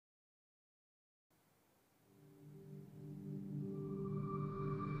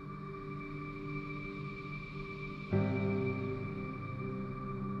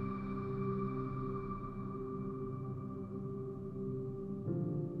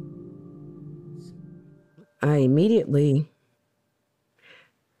I immediately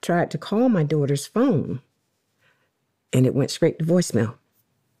tried to call my daughter's phone, and it went straight to voicemail.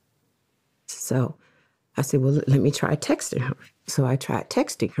 So I said, well, let me try texting her. So I tried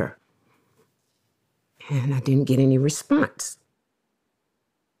texting her, and I didn't get any response.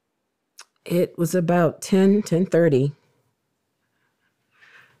 It was about 10:30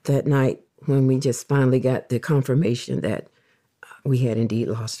 that night when we just finally got the confirmation that we had indeed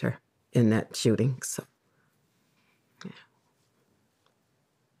lost her in that shooting. So, yeah.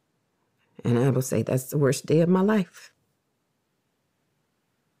 And I will say that's the worst day of my life.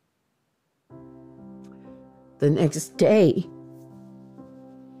 The next day,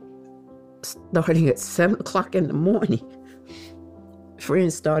 starting at 7 o'clock in the morning,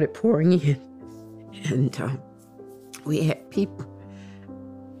 friends started pouring in. And we had people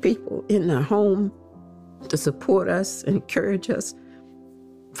in our home to support us, encourage us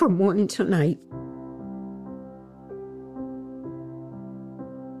from morning till night.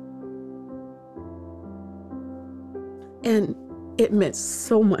 And it meant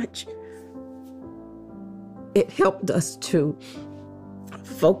so much. It helped us to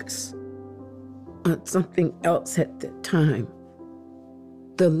focus on something else at the time.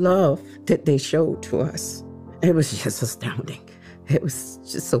 The love that they showed to us, it was just astounding. It was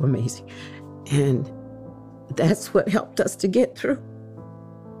just so amazing. And that's what helped us to get through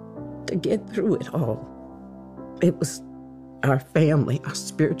it all. It was our family, our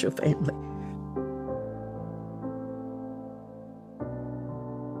spiritual family.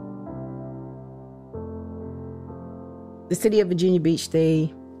 The city of Virginia Beach,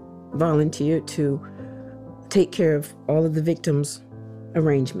 they volunteered to take care of all of the victims'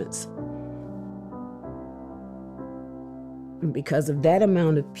 arrangements. And because of that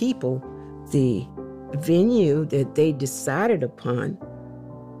amount of people, the venue that they decided upon,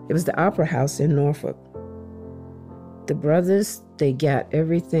 it was the Opera House in Norfolk. The brothers, they got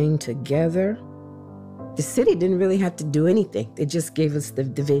everything together. The city didn't really have to do anything. They just gave us the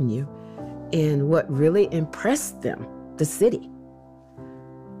venue. And what really impressed them, the city,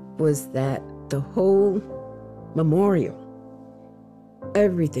 was that the whole memorial,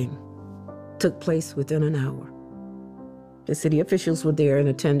 everything took place within an hour. The city officials were there in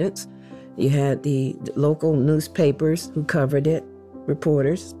attendance. You had the local newspapers who covered it,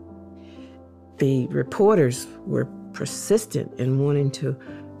 reporters. The reporters were persistent in wanting to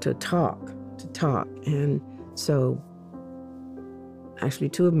talk. And so actually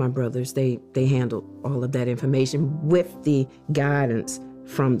 2 of my brothers, they handled all of that information with the guidance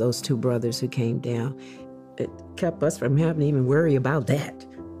from those 2 brothers who came down. It kept us from having to even worry about that,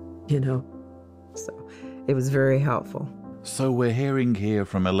 So it was very helpful. So we're hearing here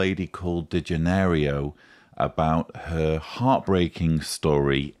from a lady called DeGenario about her heartbreaking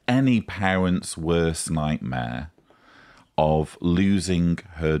story, any parent's worst nightmare, of losing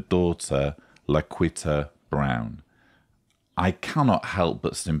her daughter, Laquita Brown. I cannot help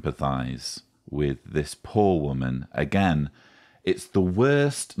but sympathize with this poor woman. Again, it's the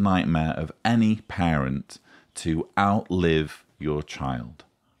worst nightmare of any parent to outlive your child,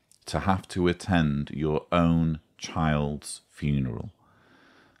 to have to attend your own child's funeral.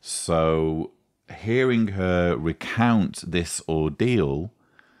 So hearing her recount this ordeal,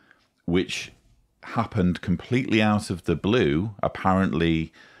 which happened completely out of the blue,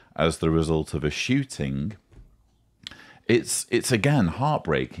 apparently as the result of a shooting, it's again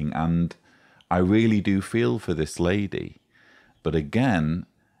heartbreaking, and I really do feel for this lady. But again,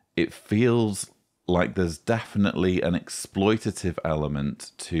 it feels like there's definitely an exploitative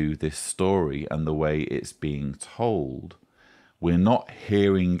element to this story and the way it's being told. We're not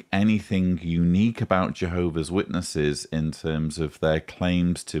hearing anything unique about Jehovah's Witnesses in terms of their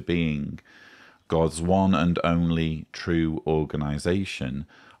claims to being God's one and only true organization.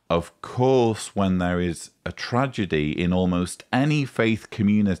 Of course, when there is a tragedy in almost any faith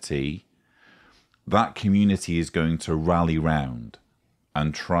community, that community is going to rally round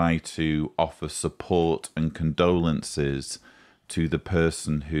and try to offer support and condolences to the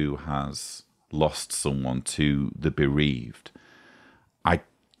person who has lost someone, to the bereaved. I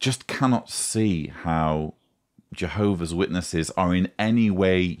just cannot see how Jehovah's Witnesses are in any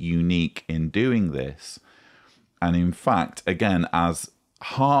way unique in doing this. And in fact, again, as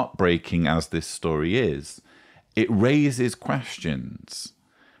heartbreaking as this story is, it raises questions.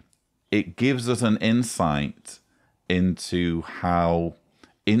 It gives us an insight into how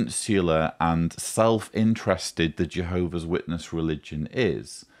insular and self-interested the Jehovah's Witness religion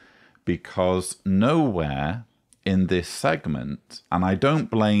is, because nowhere in this segment, and I don't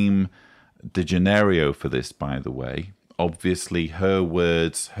blame DeGenario for this, by the way, Obviously, her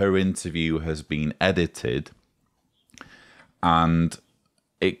words, her interview has been edited, and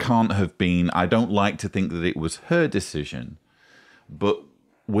it can't have been, I don't like to think that it was her decision, but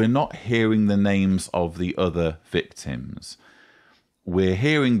we're not hearing the names of the other victims. We're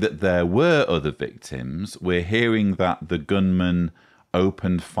hearing that there were other victims. We're hearing that the gunman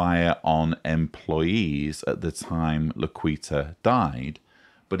opened fire on employees at the time Laquita died.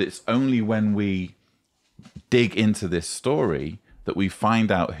 But it's only when we dig into this story that we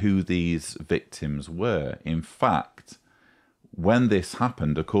find out who these victims were. In fact, when this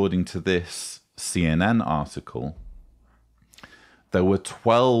happened, according to this CNN article, there were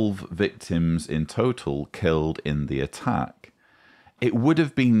 12 victims in total killed in the attack. It would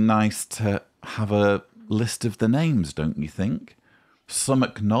have been nice to have a list of the names, don't you think? Some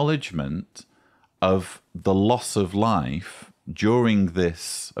acknowledgement of the loss of life during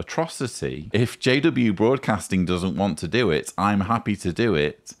this atrocity. If JW Broadcasting doesn't want to do it, I'm happy to do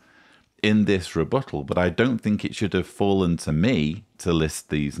it in this rebuttal, but I don't think it should have fallen to me to list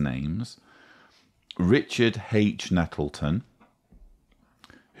these names. Richard H. Nettleton,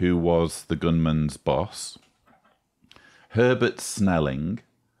 who was the gunman's boss, Herbert Snelling,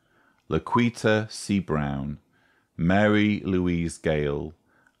 Laquita C. Brown, Mary Louise Gale,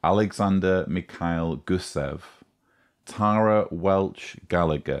 Alexander Mikhail Gusev, Tara Welch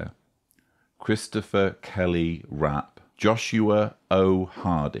Gallagher, Christopher Kelly Rapp, Joshua O.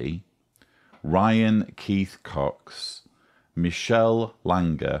 Hardy, Ryan Keith Cox, Michelle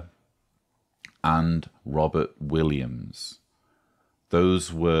Langer, and Robert Williams.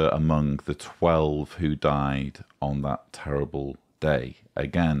 Those were among the 12 who died on that terrible day.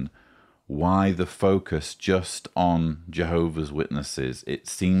 Again, why the focus just on Jehovah's Witnesses? It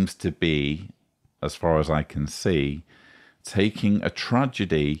seems to be, as far as I can see, taking a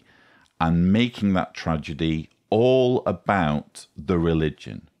tragedy and making that tragedy all about the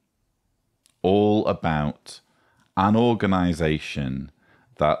religion, all about an organization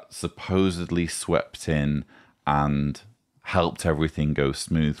that supposedly swept in and helped everything go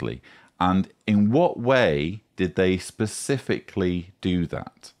smoothly. And in what way did they specifically do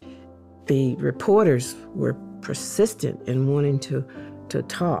that? The reporters were persistent in wanting to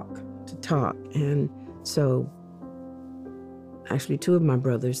talk. And so actually two of my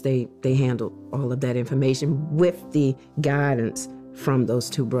brothers, they handled all of that information with the guidance from those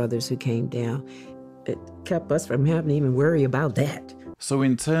two brothers who came down. It kept us from having to even worry about that. So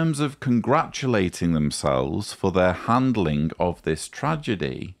in terms of congratulating themselves for their handling of this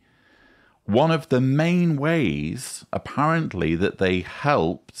tragedy, one of the main ways, apparently, that they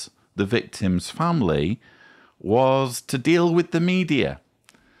helped the victim's family was to deal with the media.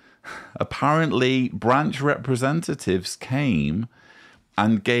 Apparently, branch representatives came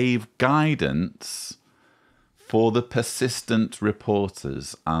and gave guidance for the persistent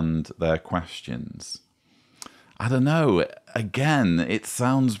reporters and their questions. I don't know, again, it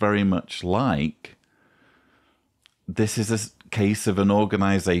sounds very much like this is a case of an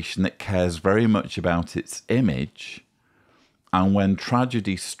organization that cares very much about its image, and when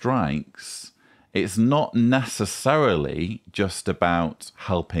tragedy strikes, it's not necessarily just about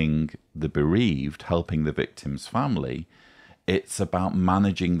helping the bereaved, helping the victim's family. It's about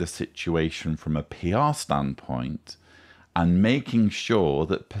managing the situation from a PR standpoint and making sure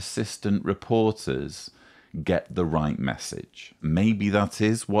that persistent reporters get the right message. Maybe that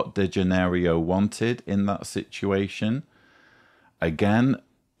is what De Janeiro wanted in that situation. Again,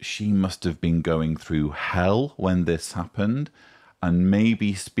 she must have been going through hell when this happened, and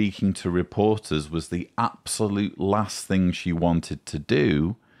maybe speaking to reporters was the absolute last thing she wanted to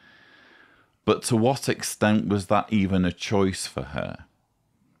do. But to what extent was that even a choice for her?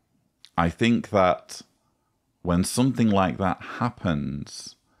 I think that when something like that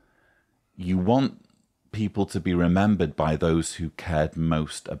happens, you want people to be remembered by those who cared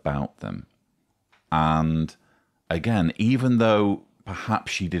most about them. And again, even though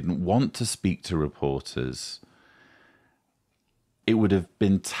perhaps she didn't want to speak to reporters, it would have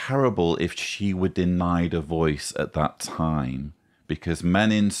been terrible if she were denied a voice at that time, because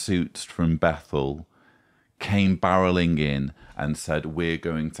men in suits from Bethel came barreling in and said, we're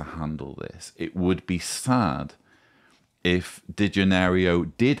going to handle this. It would be sad if De Janeiro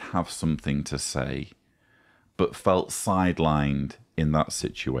did have something to say, but felt sidelined in that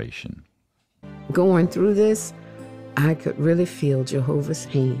situation. Going through this, I could really feel Jehovah's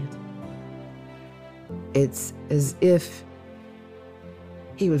hand. It's as if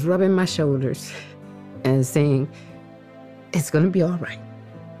he was rubbing my shoulders and saying, it's going to be all right.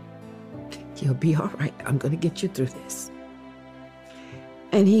 You'll be all right. I'm going to get you through this.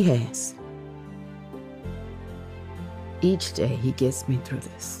 And he has. each day he gets me through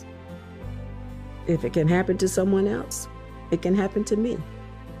this. If it can happen to someone else, it can happen to me.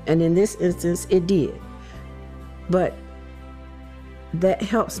 And in this instance, it did. But that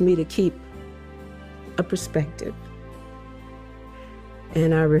helps me to keep a perspective.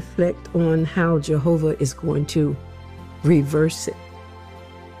 And I reflect on how Jehovah is going to reverse it.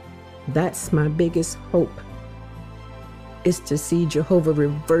 That's my biggest hope, is to see Jehovah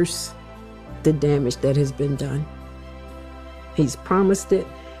reverse the damage that has been done. He's promised it,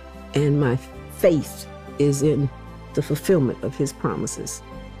 and my faith is in the fulfillment of his promises.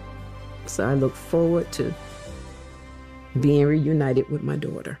 So I look forward to being reunited with my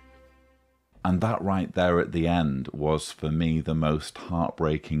daughter. And that right there at the end was, for me, the most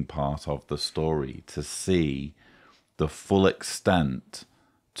heartbreaking part of the story, to see the full extent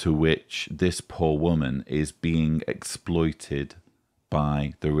to which this poor woman is being exploited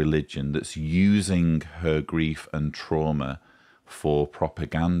by the religion that's using her grief and trauma for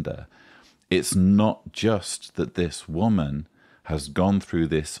propaganda. It's not just that this woman has gone through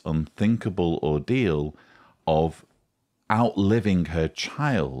this unthinkable ordeal of outliving her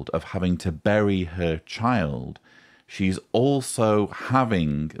child, of having to bury her child. She's also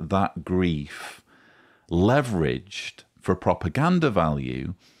having that grief leveraged for propaganda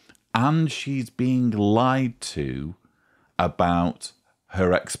value, and she's being lied to about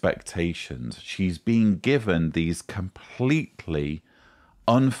her expectations. She's being given these completely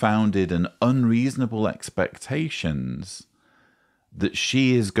unfounded and unreasonable expectations that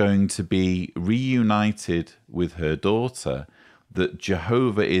she is going to be reunited with her daughter, that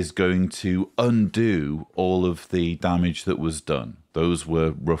Jehovah is going to undo all of the damage that was done. Those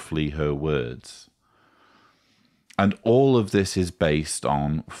were roughly her words. And all of this is based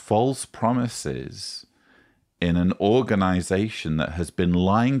on false promises in an organization that has been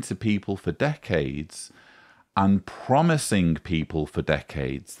lying to people for decades and promising people for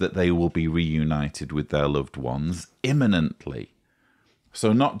decades that they will be reunited with their loved ones imminently.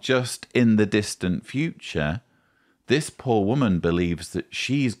 So not just in the distant future, this poor woman believes that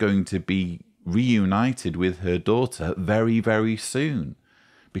she's going to be reunited with her daughter very, very soon,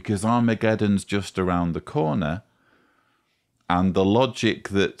 because Armageddon's just around the corner. And the logic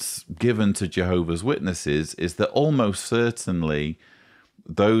that's given to Jehovah's Witnesses is that almost certainly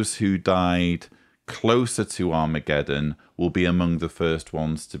those who died closer to Armageddon will be among the first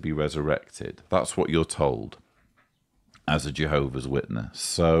ones to be resurrected. That's what you're told as a Jehovah's Witness.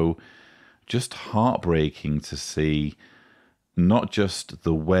 So just heartbreaking to see not just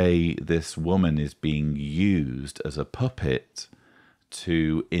the way this woman is being used as a puppet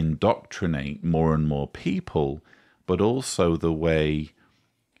to indoctrinate more and more people, but also the way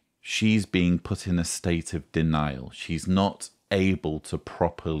she's being put in a state of denial. She's not able to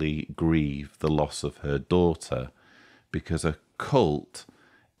properly grieve the loss of her daughter because a cult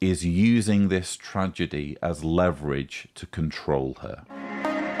is using this tragedy as leverage to control her.